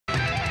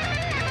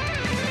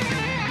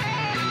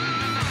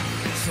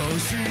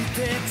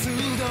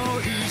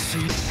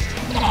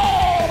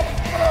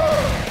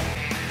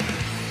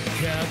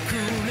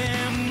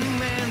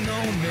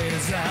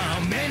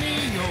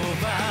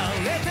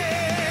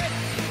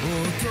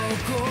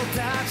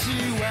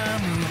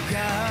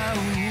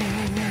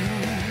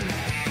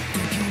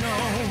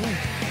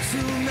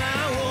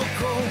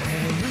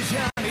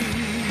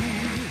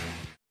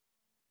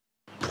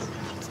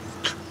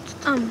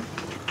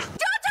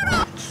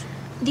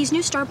These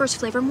new Starburst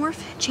flavor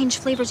morph change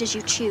flavors as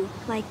you chew.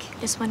 Like,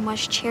 this one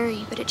was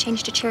cherry, but it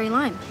changed to cherry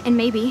lime. And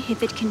maybe,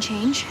 if it can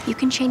change, you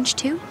can change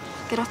too.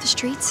 Get off the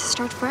streets,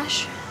 start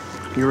fresh.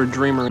 You're a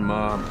dreamer,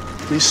 Mom.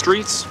 These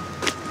streets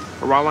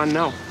are all I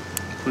know.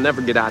 I'll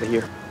never get out of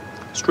here.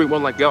 Street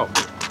won't let go.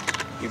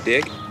 You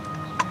dig?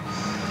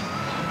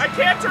 I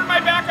can't turn my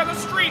back on the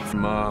streets!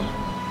 Mom.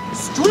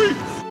 Streets!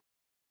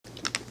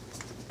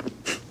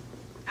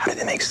 How do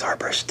they make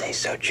Starburst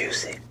taste so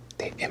juicy?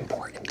 They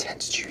import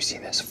intense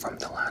juiciness from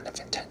the land of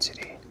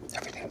intensity.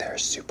 Everything there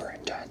is super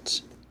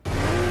intense.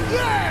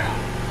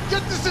 Yeah!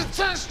 Get this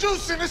intense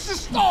juiciness in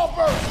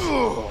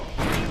Starburst!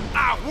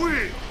 I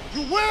will!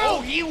 You will?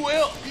 Oh, he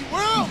will! He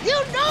will?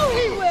 You know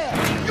he will!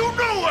 You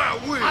know I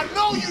will! I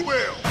know you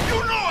will!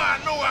 You know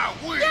I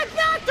will! Get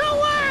back to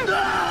work!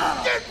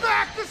 No! Get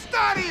back to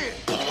studying!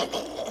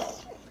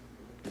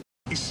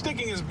 He's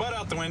sticking his butt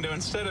out the window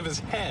instead of his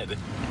head.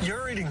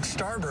 You're eating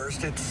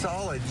Starburst. It's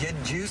solid, yet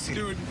juicy.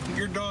 Dude,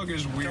 your dog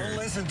is weird. Don't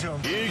listen to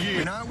him.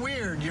 You're not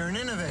weird. You're an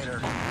innovator.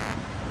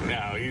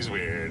 No, he's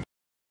weird.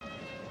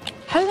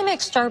 How do they make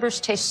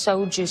Starburst taste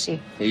so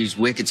juicy? They use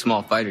wicked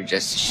small fighter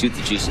jets to shoot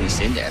the juiciness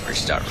into every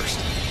Starburst.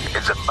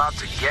 It's about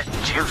to get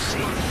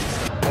juicy.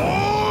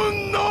 Oh,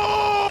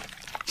 no!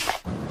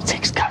 It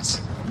takes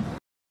guts.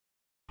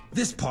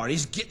 This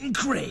party's getting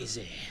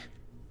crazy.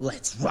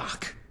 Let's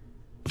rock.